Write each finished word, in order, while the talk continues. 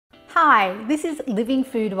Hi, this is Living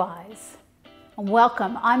Foodwise.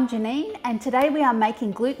 Welcome, I'm Janine and today we are making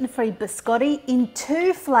gluten-free biscotti in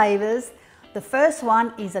two flavours. The first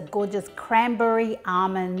one is a gorgeous cranberry,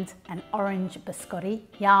 almond and orange biscotti,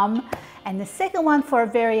 yum. And the second one for a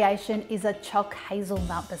variation is a choc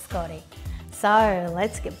hazelnut biscotti. So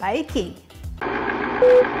let's get baking.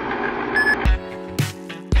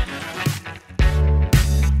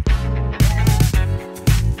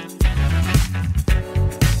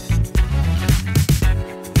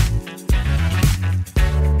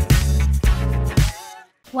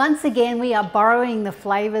 Once again, we are borrowing the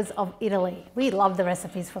flavours of Italy. We love the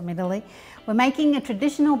recipes from Italy. We're making a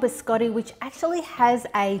traditional biscotti which actually has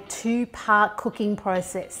a two-part cooking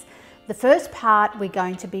process. The first part, we're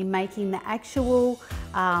going to be making the actual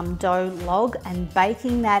dough log and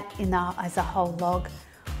baking that as a whole log.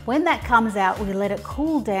 When that comes out, we let it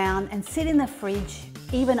cool down and sit in the fridge,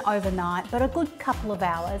 even overnight, but a good couple of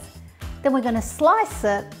hours. Then we're going to slice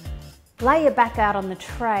it, lay it back out on the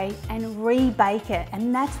tray and re-bake it,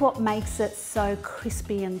 and that's what makes it so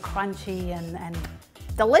crispy and crunchy and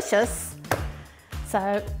delicious.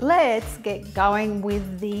 So let's get going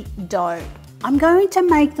with the dough. I'm going to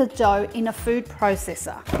make the dough in a food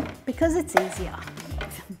processor because it's easier.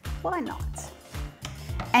 Why not?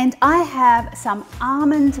 And I have some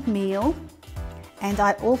almond meal and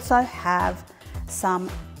I also have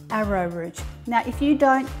some arrowroot. Now, if you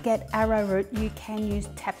don't get arrowroot, you can use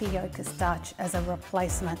tapioca starch as a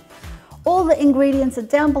replacement. All the ingredients are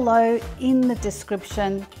down below in the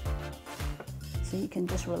description, so you can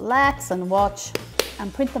just relax and watch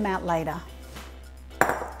and print them out later.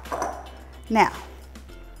 Now,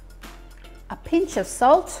 a pinch of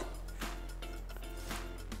salt,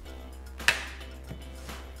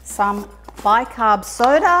 some bicarb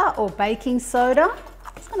soda or baking soda.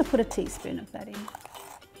 I'm just going to put a teaspoon of that in.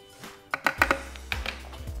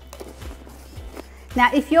 Now,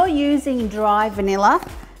 if you're using dry vanilla,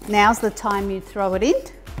 now's the time you throw it in.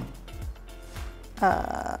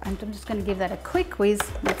 And I'm just going to give that a quick whiz.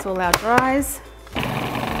 That's all our dries.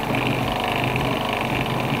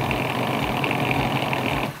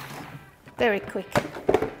 Very quick.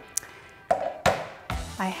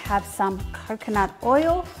 I have some coconut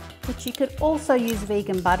oil, which you could also use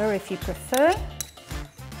vegan butter if you prefer.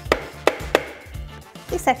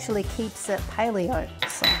 This actually keeps it paleo.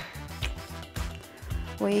 So.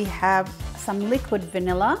 We have some liquid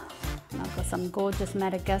vanilla, and I've got some gorgeous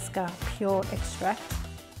Madagascar pure extract.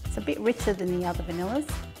 It's a bit richer than the other vanillas.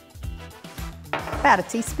 About a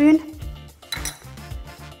teaspoon.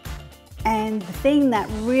 And the thing that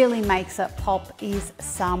really makes it pop is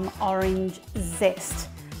some orange zest.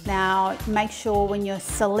 Now, make sure when you're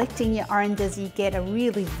selecting your oranges, you get a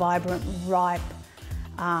really vibrant, ripe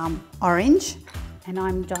orange. And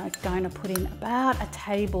I'm going to put in about a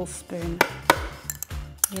tablespoon.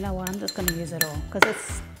 You know what, I'm just going to use it all because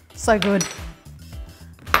it's so good.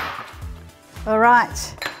 All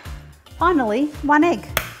right, finally, 1 egg.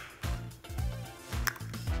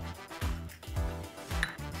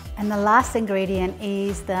 And the last ingredient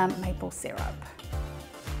is the maple syrup.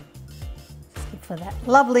 Just give for that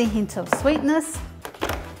lovely hint of sweetness.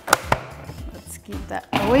 Let's give that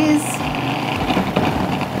a whiz.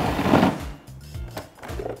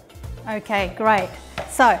 Okay, great.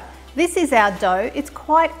 So, this is our dough. It's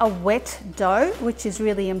quite a wet dough, which is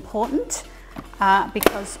really important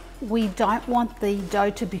because we don't want the dough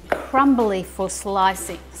to be crumbly for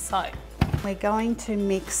slicing. So we're going to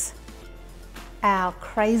mix our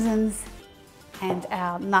raisins and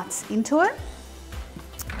our nuts into it.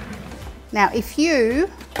 Now, if you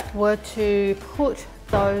were to put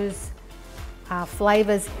those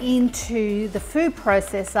flavours into the food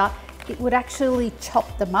processor, it would actually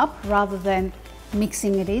chop them up rather than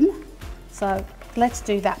mixing it in. So let's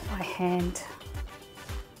do that by hand.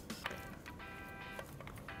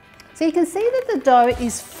 So you can see that the dough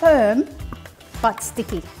is firm but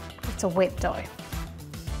sticky. It's a wet dough,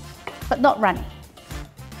 but not runny.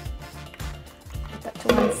 Put that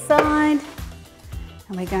to one side.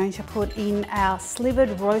 And we're going to put in our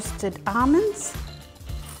slivered roasted almonds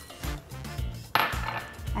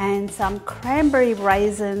and some cranberry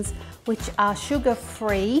raisins, which are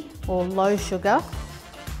sugar-free or low sugar.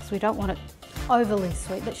 So we don't want it overly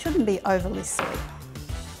sweet, but it shouldn't be overly sweet.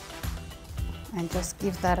 And just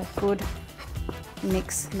give that a good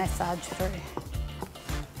mix, massage through.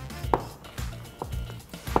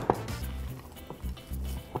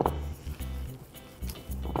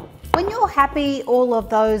 When you're happy all of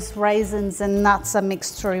those raisins and nuts are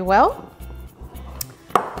mixed through well,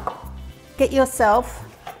 get yourself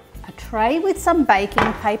a tray with some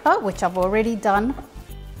baking paper, which I've already done,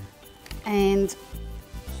 and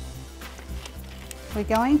we're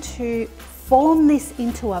going to form this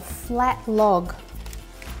into a flat log.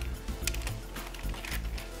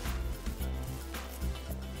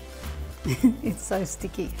 It's so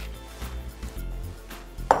sticky.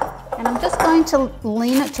 And I'm just going to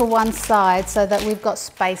lean it to one side so that we've got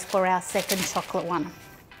space for our second chocolate one.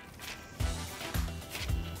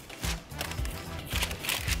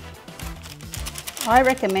 I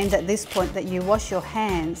recommend at this point that you wash your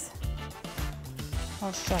hands.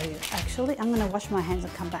 I'll show you. Actually, I'm going to wash my hands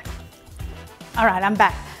and come back. All right, I'm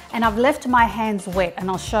back. And I've left my hands wet, and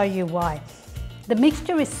I'll show you why. The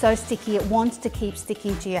mixture is so sticky, it wants to keep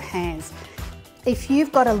sticking to your hands. If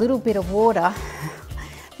you've got a little bit of water,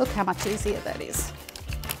 look how much easier that is.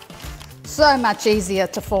 So much easier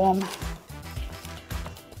to form.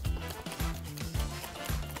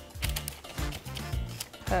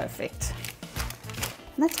 Perfect.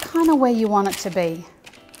 And that's kind of where you want it to be,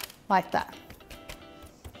 like that.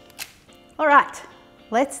 All right,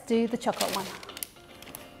 let's do the chocolate one.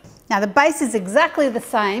 Now the base is exactly the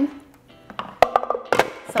same,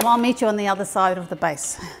 so I'll meet you on the other side of the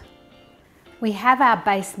base. We have our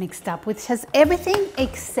base mixed up, which has everything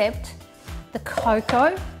except the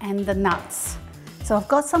cocoa and the nuts. So I've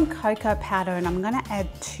got some cocoa powder and I'm going to add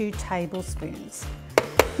 2 tablespoons.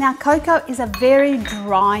 Now cocoa is a very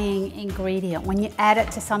drying ingredient. When you add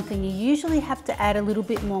it to something, you usually have to add a little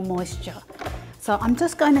bit more moisture. So I'm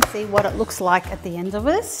just going to see what it looks like at the end of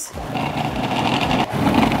this.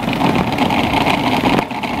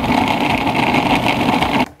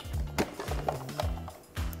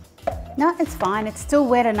 No, it's fine, it's still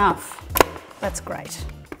wet enough. That's great.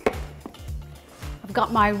 I've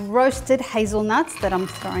got my roasted hazelnuts that I'm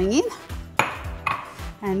throwing in.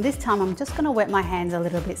 And this time I'm just gonna wet my hands a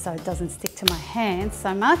little bit so it doesn't stick to my hands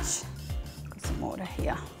so much. Got some water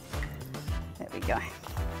here. There we go.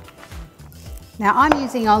 Now I'm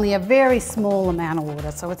using only a very small amount of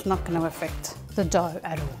water, so it's not gonna affect the dough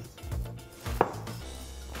at all.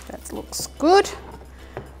 That looks good.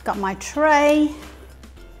 Got my tray.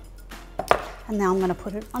 And now I'm gonna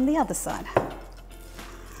put it on the other side.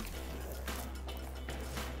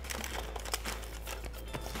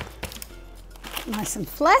 Nice and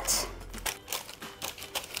flat.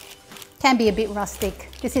 Can be a bit rustic.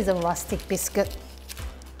 This is a rustic biscuit.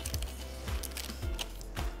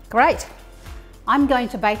 Great. I'm going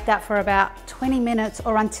to bake that for about 20 minutes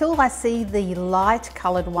or until I see the light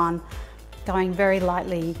colored one going very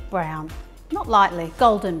lightly brown. Not lightly,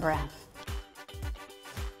 golden brown.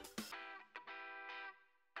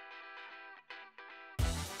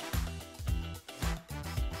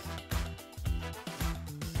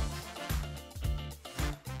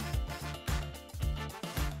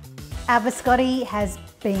 Our biscotti has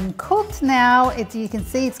been cooked now. You can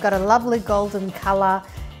see it's got a lovely golden colour.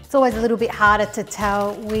 It's always a little bit harder to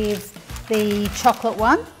tell with the chocolate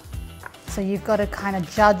one. So you've got to kind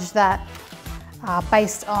of judge that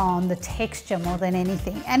based on the texture more than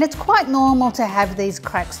anything. And it's quite normal to have these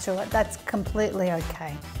cracks to it. That's completely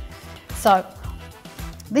okay. So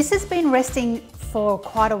this has been resting for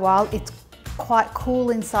quite a while. It's quite cool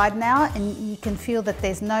inside now and you can feel that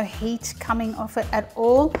there's no heat coming off it at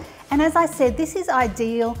all. And as I said, this is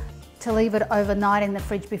ideal to leave it overnight in the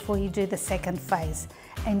fridge before you do the second phase.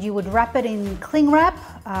 And you would wrap it in cling wrap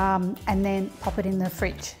and then pop it in the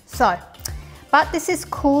fridge. So, but this is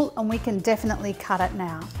cool and we can definitely cut it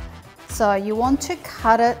now. So you want to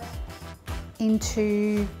cut it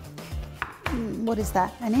into, what is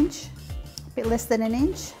that, an inch? A bit less than an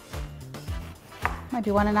inch? Maybe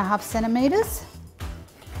 1.5 centimeters.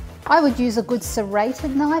 I would use a good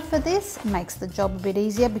serrated knife for this. It makes the job a bit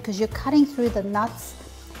easier because you're cutting through the nuts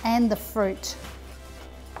and the fruit.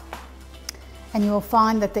 And you will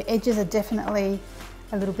find that the edges are definitely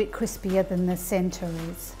a little bit crispier than the center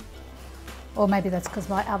is. Or maybe that's because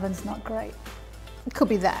my oven's not great. It could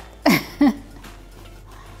be that.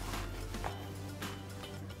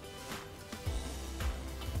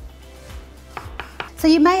 So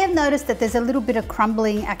you may have noticed that there's a little bit of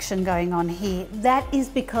crumbling action going on here. That is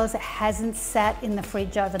because it hasn't sat in the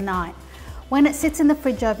fridge overnight. When it sits in the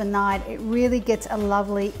fridge overnight, it really gets a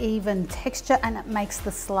lovely even texture and it makes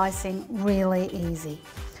the slicing really easy.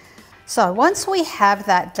 So once we have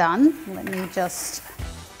that done, let me just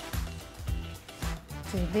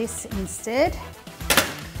do this instead.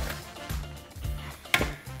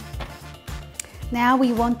 Now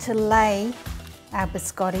we want to lay our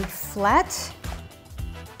biscotti flat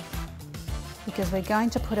because we're going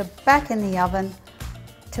to put it back in the oven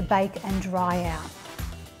to bake and dry out.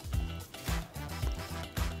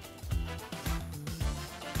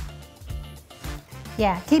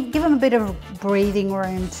 Yeah, give them a bit of breathing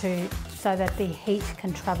room so that the heat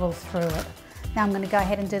can travel through it. Now I'm going to go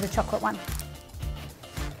ahead and do the chocolate one.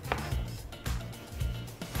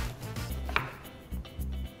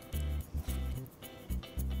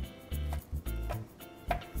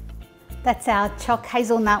 That's our choc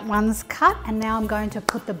hazelnut ones cut, and now I'm going to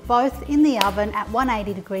put them both in the oven at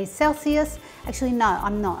 180 degrees Celsius. Actually, no,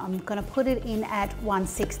 I'm not. I'm going to put it in at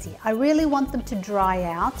 160. I really want them to dry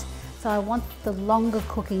out, so I want the longer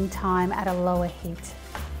cooking time at a lower heat.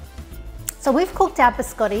 So we've cooked our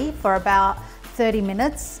biscotti for about 30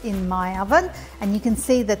 minutes in my oven, and you can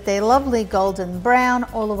see that they're lovely golden brown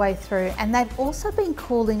all the way through, and they've also been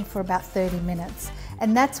cooling for about 30 minutes.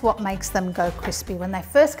 And that's what makes them go crispy. When they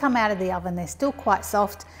first come out of the oven, they're still quite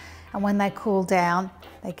soft, and when they cool down,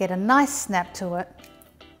 they get a nice snap to it,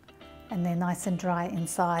 and they're nice and dry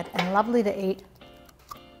inside and lovely to eat.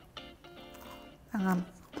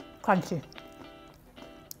 Crunchy.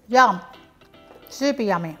 Yum, super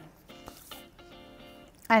yummy.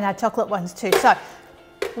 And our chocolate ones too. So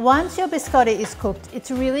once your biscotti is cooked, it's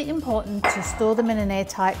really important to store them in an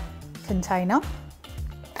airtight container.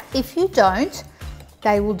 If you don't,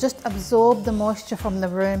 they will just absorb the moisture from the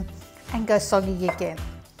room and go soggy again.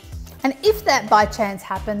 And if that by chance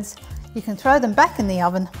happens, you can throw them back in the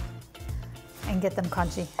oven and get them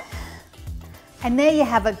crunchy. And there you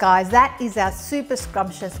have it, guys. That is our super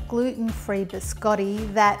scrumptious gluten-free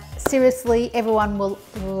biscotti that seriously everyone will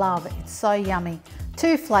love. It's so yummy.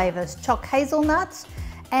 2 flavours, choc hazelnuts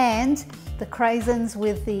and the raisins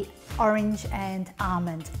with the orange and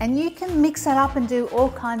almond. And you can mix it up and do all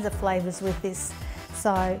kinds of flavours with this.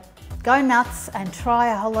 So go nuts and try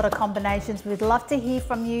a whole lot of combinations. We'd love to hear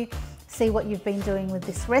from you, see what you've been doing with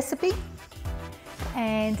this recipe.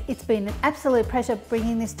 And it's been an absolute pleasure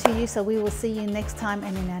bringing this to you. So we will see you next time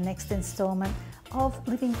and in our next installment of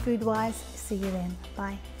Living Food Wise. See you then.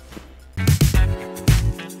 Bye.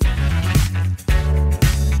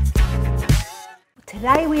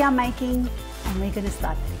 Today we are making, and we're going to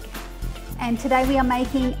start that again. And today we are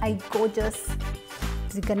making a gorgeous,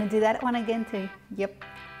 is it going to do that one again too? Yep,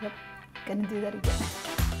 going to do that again.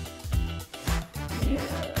 Yes.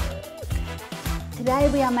 Today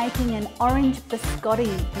we are making an orange biscotti.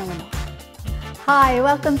 No, we're not. Hi,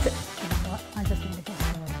 welcome to, you know what, I just need a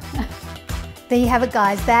glass of water. There you have it,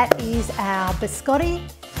 guys. That is our biscotti,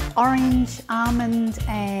 orange, almond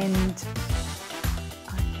and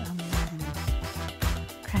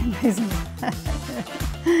cranberries.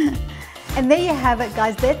 And there you have it,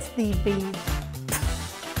 guys. That's the